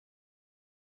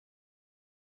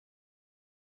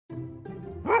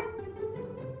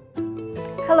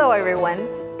Hello everyone.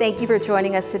 Thank you for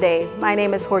joining us today. My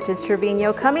name is Hortense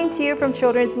Tiffany, coming to you from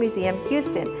Children's Museum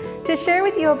Houston to share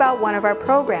with you about one of our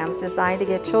programs designed to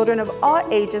get children of all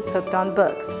ages hooked on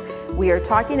books. We are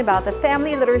talking about the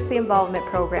Family Literacy Involvement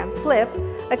Program, FLIP,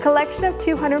 a collection of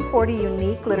 240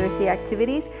 unique literacy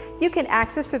activities you can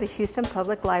access through the Houston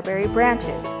Public Library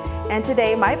branches. And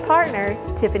today, my partner,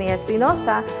 Tiffany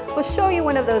Espinosa, will show you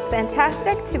one of those fantastic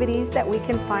activities that we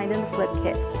can find in the FLIP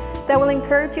kits that will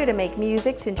encourage you to make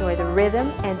music to enjoy the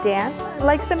rhythm and dance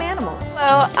like some animals.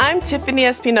 Hello, I'm Tiffany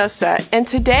Espinosa, and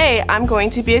today I'm going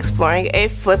to be exploring a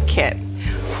FLIP kit.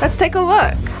 Let's take a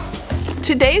look.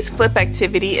 Today's FLIP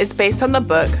activity is based on the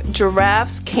book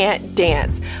Giraffes Can't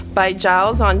Dance by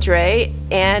Giles Andre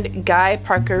and Guy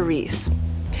Parker Reese.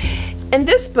 In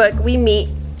this book, we meet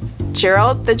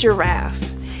Gerald the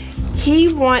giraffe.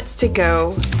 He wants to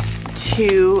go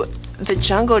to the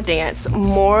jungle dance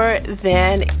more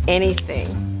than anything,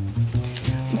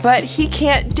 but he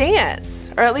can't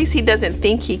dance, or at least he doesn't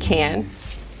think he can.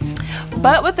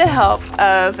 But with the help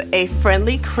of a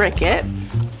friendly cricket,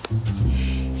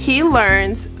 he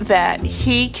learns that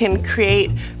he can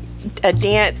create a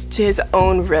dance to his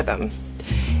own rhythm,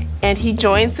 and he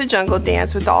joins the jungle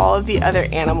dance with all of the other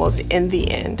animals in the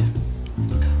end.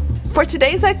 For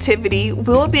today's activity,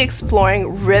 we'll be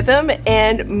exploring rhythm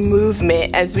and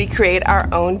movement as we create our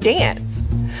own dance.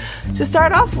 To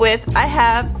start off with, I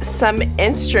have some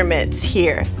instruments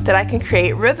here that I can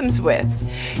create rhythms with.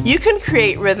 You can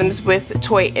create rhythms with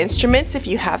toy instruments if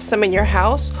you have some in your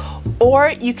house,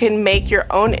 or you can make your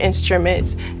own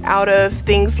instruments out of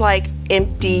things like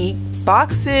empty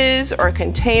boxes or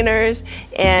containers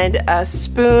and a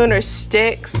spoon or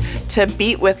sticks to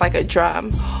beat with like a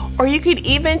drum. Or you could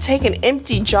even take an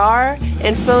empty jar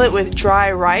and fill it with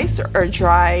dry rice or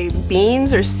dry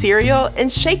beans or cereal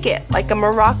and shake it like a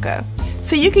maraca.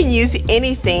 So you can use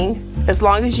anything as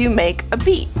long as you make a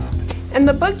beat. In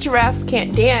the book Giraffes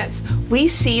Can't Dance, we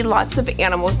see lots of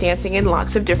animals dancing in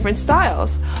lots of different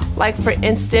styles. Like for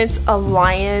instance, a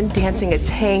lion dancing a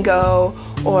tango,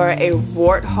 or a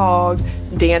warthog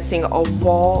dancing a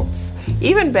waltz,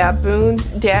 even baboons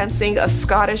dancing a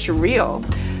Scottish reel.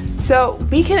 So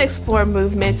we can explore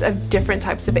movements of different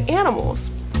types of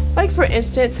animals. Like for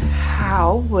instance,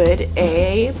 how would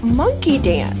a monkey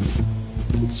dance?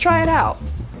 Let's try it out.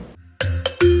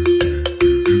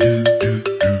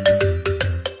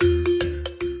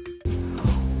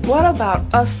 What about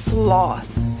a sloth?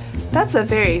 That's a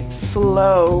very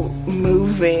slow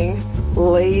moving,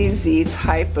 lazy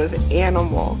type of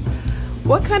animal.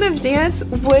 What kind of dance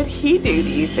would he do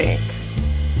you think?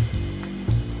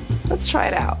 Let's try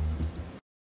it out.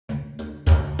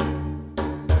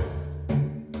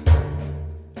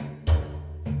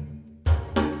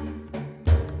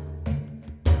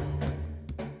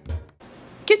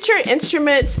 Get your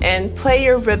instruments and play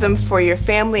your rhythm for your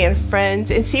family and friends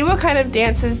and see what kind of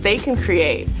dances they can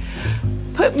create.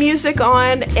 Put music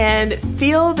on and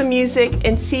feel the music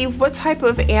and see what type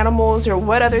of animals or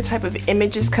what other type of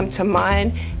images come to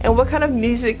mind and what kind of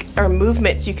music or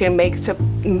movements you can make to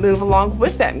move along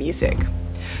with that music.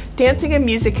 Dancing and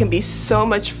music can be so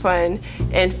much fun,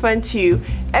 and fun to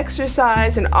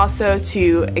exercise and also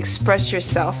to express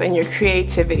yourself and your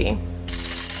creativity.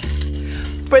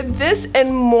 For this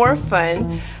and more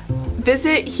fun,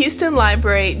 visit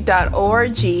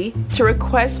houstonlibrary.org to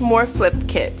request more FLIP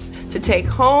kits to take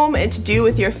home and to do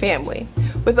with your family.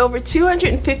 With over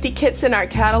 250 kits in our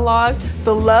catalog,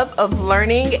 the love of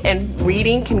learning and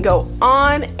reading can go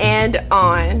on and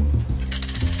on.